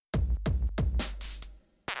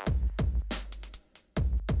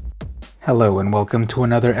Hello and welcome to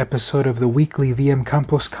another episode of the weekly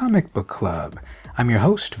vmcampos comic book club. I'm your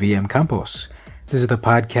host, vmcampos. This is the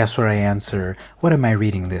podcast where I answer, what am I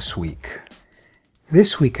reading this week?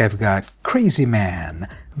 This week I've got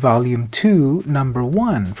Crazyman, Volume 2, Number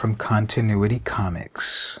 1 from Continuity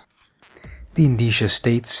Comics. The indicia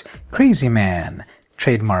states, Crazyman,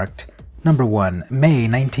 trademarked, Number 1, May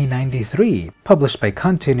 1993, published by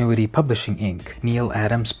Continuity Publishing Inc., Neil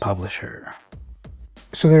Adams publisher.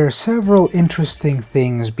 So there are several interesting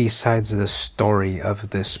things besides the story of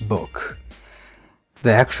this book.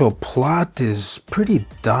 The actual plot is pretty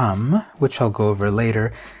dumb, which I'll go over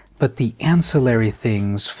later, but the ancillary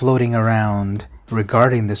things floating around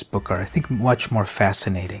regarding this book are, I think, much more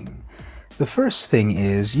fascinating. The first thing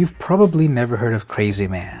is, you've probably never heard of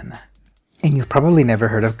Crazyman, and you've probably never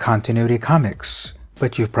heard of Continuity Comics,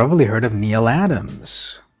 but you've probably heard of Neil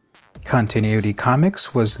Adams. Continuity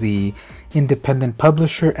Comics was the independent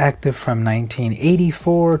publisher active from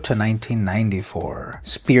 1984 to 1994,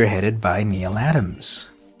 spearheaded by Neil Adams.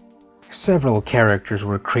 Several characters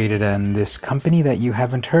were created in this company that you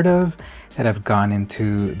haven't heard of, that have gone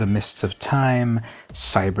into the mists of time: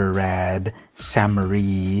 Cyber Rad,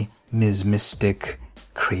 Samaree, Ms. Mystic,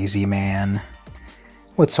 Crazyman.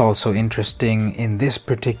 What's also interesting in this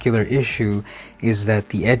particular issue is that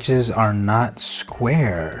the edges are not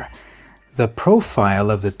square. The profile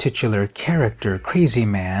of the titular character,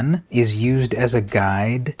 Crazyman, is used as a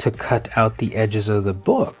guide to cut out the edges of the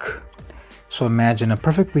book. So imagine a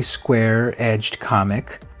perfectly square-edged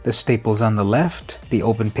comic, the staples on the left, the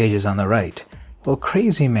open pages on the right. Well,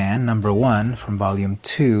 Crazyman, number 1 from volume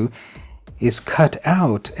 2, is cut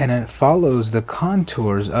out, and it follows the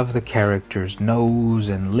contours of the character's nose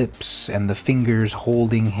and lips and the fingers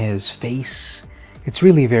holding his face. It's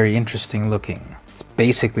really very interesting looking. It's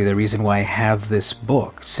basically the reason why I have this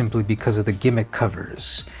book, simply because of the gimmick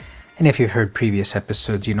covers. And if you've heard previous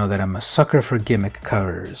episodes, you know that I'm a sucker for gimmick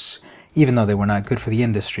covers, even though they were not good for the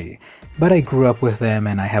industry. But I grew up with them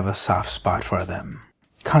and I have a soft spot for them.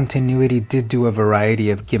 Continuity did do a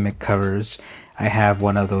variety of gimmick covers. I have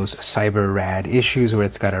one of those Cyber Rad issues where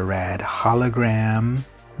it's got a rad hologram.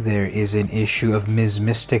 There is an issue of Ms.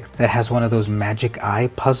 Mystic that has one of those magic eye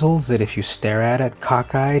puzzles that if you stare at it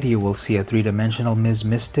cockeyed, you will see a three-dimensional Ms.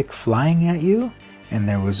 Mystic flying at you. And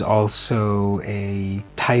there was also a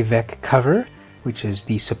Tyvek cover, which is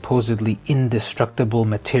the supposedly indestructible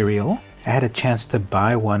material. I had a chance to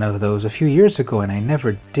buy one of those a few years ago and I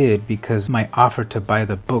never did because my offer to buy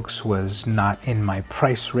the books was not in my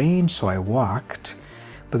price range, so I walked.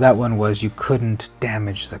 But that one was you couldn't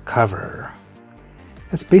damage the cover.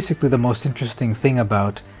 That's basically the most interesting thing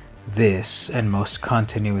about this and most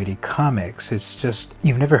continuity comics. It's just,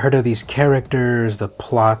 you've never heard of these characters, the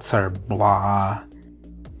plots are blah.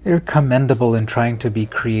 They're commendable in trying to be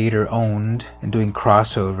creator-owned and doing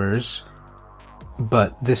crossovers.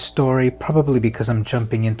 But this story, probably because I'm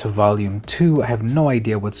jumping into volume 2, I have no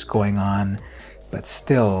idea what's going on. But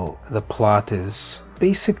still, the plot is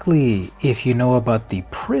basically, if you know about the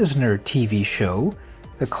Prisoner TV show,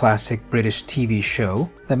 the classic British TV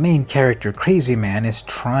show, the main character, Crazyman, is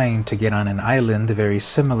trying to get on an island very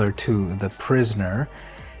similar to The Prisoner,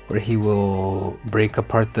 where he will break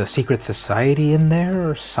apart the secret society in there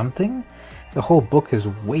or something. The whole book is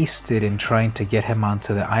wasted in trying to get him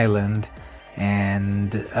onto the island,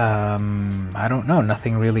 and I don't know,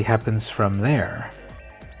 nothing really happens from there.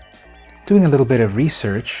 Doing a little bit of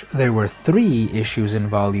research, there were 3 issues in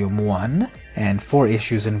volume 1 and 4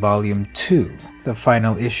 issues in volume 2. The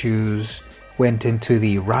final issues went into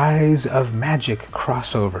the Rise of Magic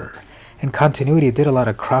crossover, and Continuity did a lot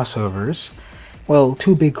of crossovers. Well,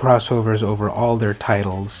 2 big crossovers over all their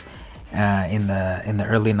titles in the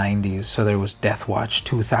early 90s. So there was Death Watch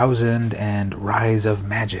 2000 and Rise of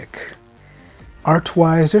Magic.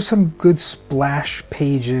 Art-wise, there's some good splash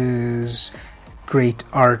pages, great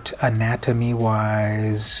art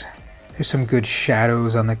anatomy-wise. There's some good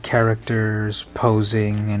shadows on the characters,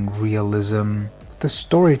 posing and realism. The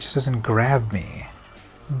story just doesn't grab me.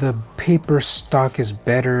 The paper stock is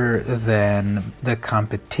better than the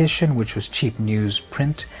competition, which was cheap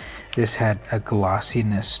newsprint. This had a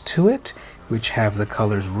glossiness to it, which have the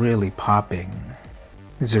colors really popping.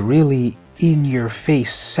 There's a really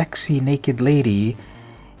in-your-face, sexy naked lady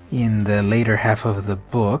in the later half of the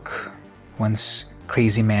book, once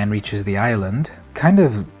Crazyman reaches the island. Kind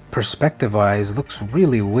of perspective-wise looks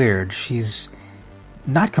really weird. She's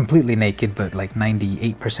not completely naked, but like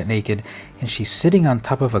 98% naked, and she's sitting on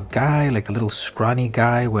top of a guy, like a little scrawny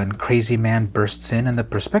guy, when Crazyman bursts in, and the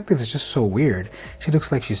perspective is just so weird. She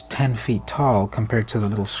looks like she's 10 feet tall compared to the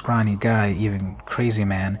little scrawny guy, even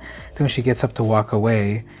Crazyman. Then when she gets up to walk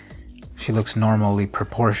away, She looks normally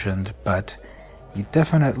proportioned, but you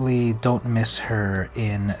definitely don't miss her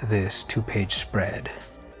in this 2-page spread.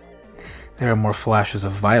 There are more flashes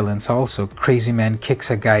of violence also. Crazyman kicks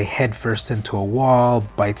a guy headfirst into a wall,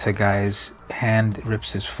 bites a guy's hand,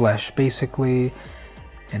 rips his flesh basically,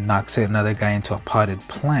 and knocks another guy into a potted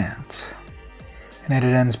plant. And it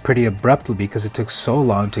ends pretty abruptly because it took so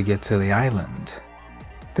long to get to the island.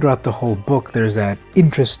 Throughout the whole book, there's that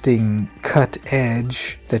interesting cut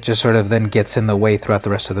edge that just sort of then gets in the way throughout the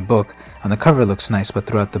rest of the book. On the cover it looks nice, but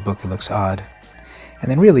throughout the book it looks odd. And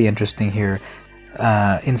then really interesting here,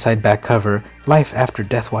 inside back cover, Life After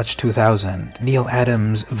Deathwatch 2000, Neil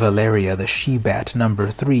Adams' Valeria the She-Bat, number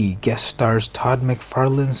 3, guest stars Todd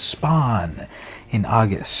McFarlane's Spawn in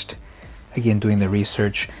August. Again, doing the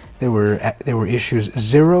research, there were issues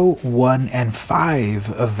 0, 1, and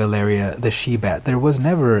 5 of Valeria the She-Bat. There was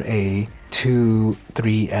never a 2,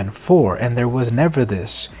 3, and 4, and there was never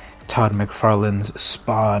this Todd McFarlane's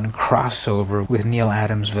Spawn crossover with Neil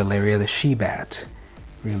Adams' Valeria the She-Bat.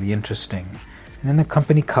 Really interesting. And then the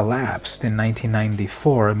company collapsed in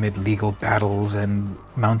 1994 amid legal battles and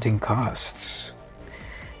mounting costs.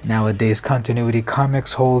 Nowadays, Continuity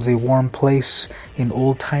Comics holds a warm place in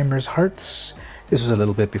old-timers' hearts. This was a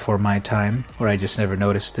little bit before my time, or I just never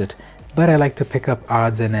noticed it, but I like to pick up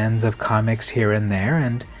odds and ends of comics here and there,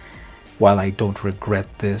 and while I don't regret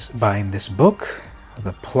buying this book,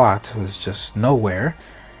 the plot was just nowhere.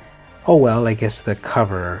 Oh well, I guess the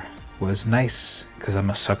cover was nice, because I'm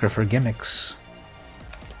a sucker for gimmicks.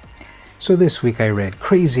 So this week I read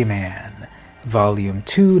Crazyman, Volume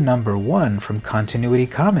 2, Number 1 from Continuity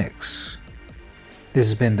Comics. This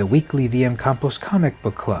has been the weekly VM Campos Comic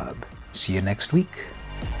Book Club. See you next week.